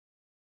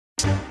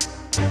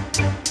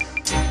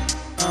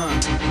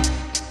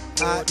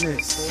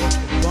Hotness,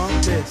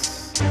 bump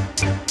this,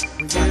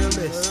 we got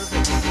this.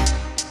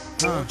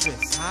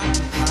 Hotness,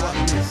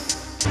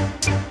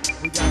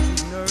 we got you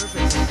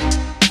nervous.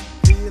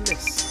 Feel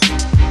this.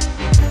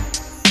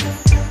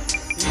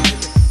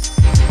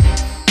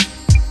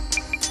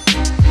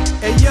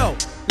 Hey yo,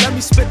 let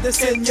me spit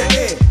this in your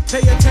ear.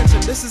 Pay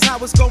attention, this is how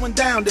it's going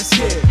down this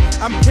year.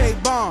 I'm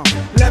K-Bomb,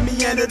 let me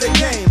enter the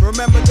game.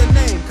 Remember the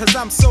name, cause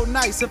I'm so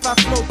nice. If I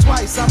flow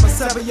twice, I'ma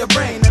sever your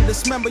brain and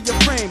dismember your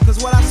frame.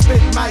 Cause what I spit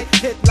might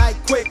hit like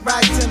quick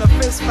rights in a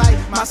fist fight.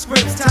 My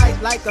script's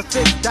tight like a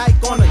thick dike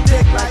on a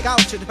dick. Like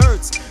ouch, it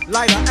hurts,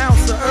 like an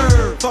ounce of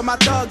herb. For my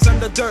thugs in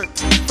the dirt,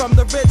 from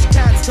the rich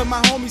cats to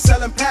my homies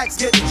selling packs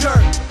getting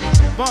jerked.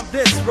 Bump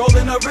this,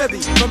 rolling a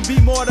ribby. From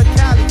B-more to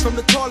Cali, from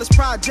the tallest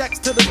projects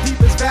to the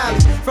deepest valley.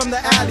 From the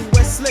alley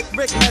where Slick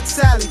Rick met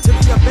Sally, to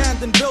the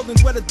abandoned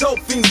buildings where the dope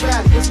fiends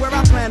rally. Is where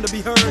I plan to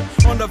be heard,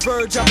 on the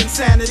verge of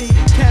insanity.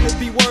 Can it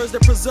be words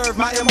that preserve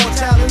my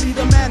immortality?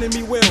 The man in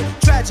me will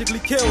tragically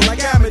kill like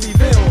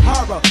Amityville.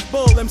 Horror,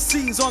 bull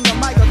MCs on the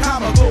mic, a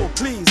comical.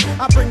 Please,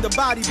 I bring the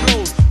body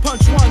blows,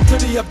 punch one to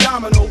the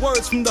abdominal.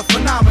 Words from the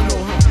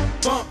phenomenal.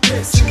 Bump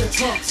this in the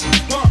trunks,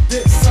 bump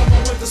this. Summer,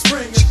 winter,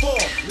 spring, and fall.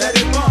 Let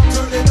it bump,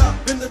 turn it up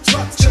in the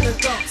trucks till it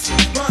dumps.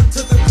 Run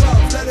to the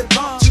club, let it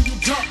bump till you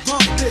jump.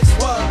 Bump this,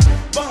 what?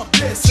 Bump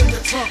this in the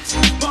trunks,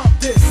 bump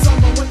this.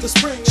 Summer, winter,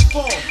 spring, and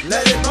fall.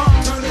 Let it bump,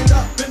 turn it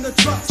up in the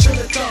trucks till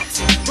it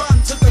dumps.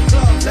 Run to the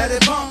club, let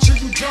it bump till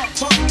you jump.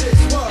 Bump this,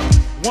 what?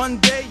 One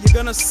day you're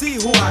gonna see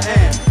who I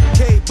am.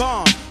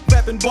 K-Bomb,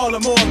 reppin'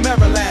 Baltimore,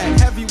 Maryland.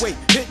 Heavyweight,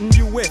 hitting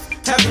you with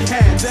heavy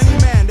hands. Any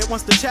man that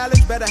wants to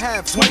challenge better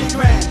have 20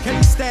 grand. Can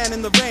he stand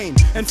in the rain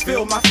and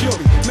feel my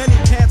fury? Many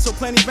can't, so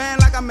plenty ran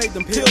like I made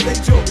them peel their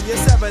jewelry.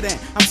 It's evident,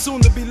 I'm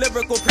soon to be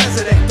lyrical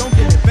president. Don't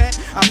get it bent,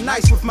 I'm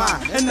nice with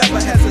mine and never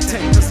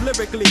hesitate. Cause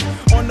lyrically,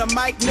 on the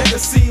mic,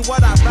 niggas see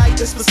what I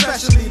write. It's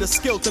especially the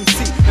skilled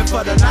MC. And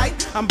for the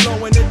night, I'm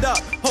blowing it up,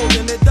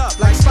 holding it up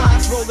like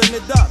spots, rolling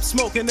it up,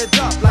 smoking it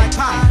up like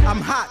pie.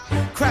 I'm hot,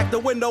 crack the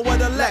window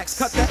with a Lex,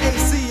 cut the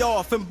AC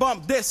off and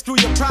bump this through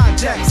your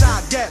projects.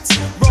 I gets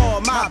raw,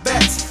 my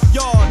bets.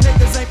 Y'all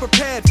niggas ain't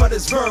prepared for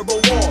this verbal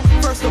war.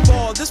 First of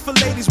all, this for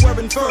ladies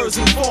wearing furs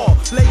and fall.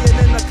 Laying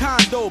in a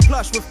condo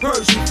plush with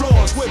Persian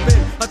floors. Whipping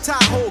a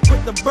Tahoe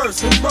quick to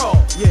burst and brawl.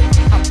 Yeah,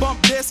 I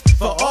bump this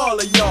for all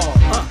of y'all.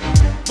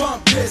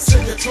 Bump this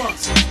in your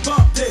trunks.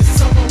 Bump this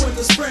summer,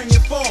 winter, spring,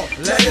 and fall.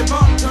 Let it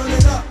bump, turn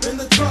it up in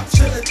the trucks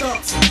till it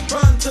dumps.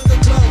 Run to the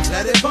club,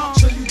 let it bump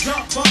till you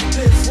jump. Bump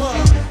this, what?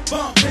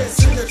 Bump this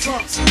in your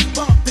trunks.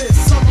 Bump this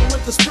summer,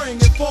 winter, spring,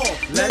 and fall.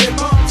 Let it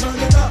bump, turn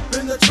it up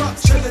in the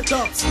trucks till it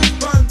dumps.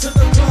 Run to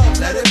the club,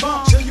 let it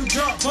bump till you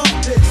jump.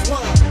 Bump this,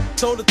 what?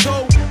 Toe to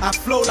toe, I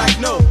flow like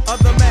no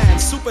other man.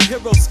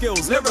 Superhero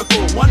skills,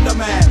 lyrical wonder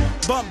man.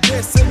 Bump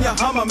this in your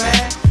Hummer,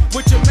 man.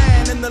 With your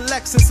man in the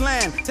Lexus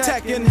land,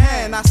 tech in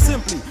hand. I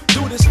simply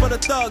do this for the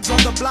thugs on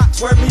the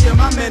blocks where me and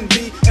my men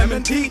be.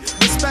 M&P,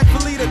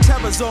 respectfully the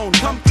terror zone.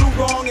 Come through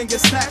wrong and get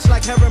snatched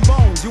like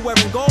herringbones. You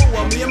wearing gold,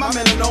 well me and my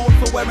men are known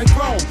for wearing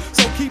chrome.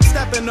 So keep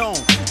stepping on.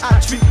 I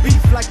treat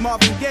beef like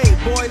Marvin Gaye,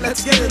 boy,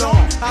 let's get it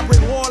on. I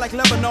bring war like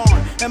Lebanon,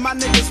 and my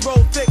niggas roll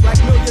thick like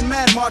Million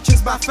Man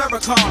marches by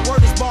Farrakhan.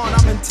 Word is born,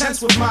 I'm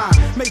intense with mine.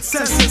 Made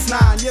sense since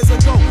 9 years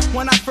ago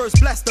when I first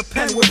blessed the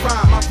pen with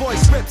rhyme. My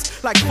voice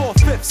rips like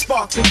 4/5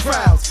 sparked in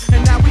crowds.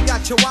 And now we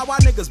got Chihuahua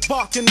niggas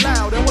barking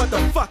loud. And what the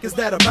fuck is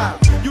that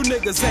about? You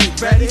niggas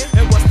ain't ready.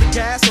 And what's the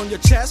gas on your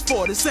chest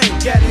for? This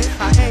ain't get it.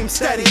 I aim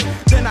steady,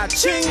 then I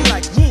ching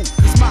like Whut.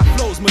 Cause my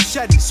flow's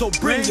machete, so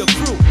bring your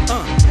crew.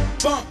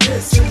 Bump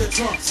this in the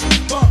trunks.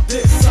 Bump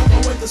this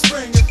summer, winter,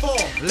 spring, and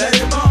fall. Let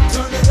it bump,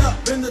 turn it up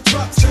in the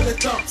trucks till it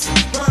dumps.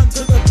 Run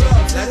to the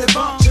club, let it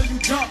bump till you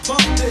jump.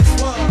 Bump this,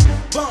 what?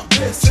 Bump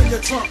this in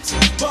your trunks.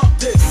 Bump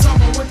this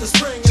summer, winter,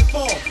 spring, and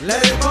fall.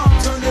 Let it bump,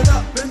 turn it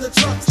up in the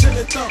trucks till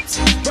it dumps.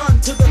 Run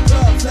to the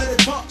club, let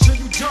it bump till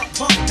you jump.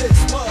 Bump this,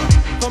 what?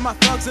 For my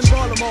thugs in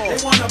Baltimore,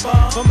 they wanna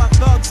bump. For my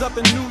thugs up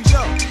in New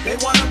York, they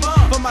wanna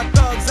bump. For my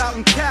thugs out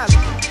in Cali,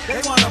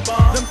 they wanna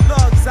bump. Them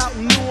thugs out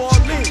in New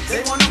Orleans,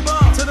 they wanna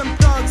bump. To them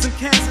thugs in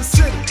Kansas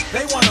City,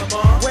 they wanna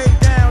bump. Way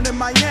down in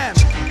Miami,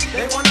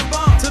 they wanna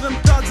bump. To them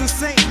thugs in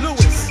St.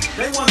 Louis,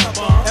 they wanna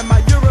bump. And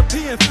my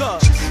European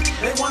thugs,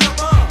 they wanna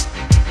bump.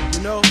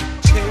 You know,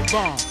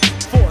 K-Bomb,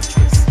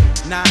 Fortress,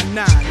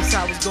 9-9, that's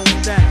how it's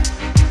going down.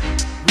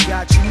 We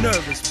got you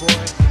nervous,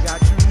 boy, we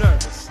got you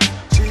nervous.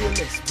 Feel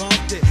this, bump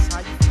this, how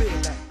you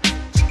feel that?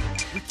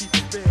 We keep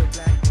it real.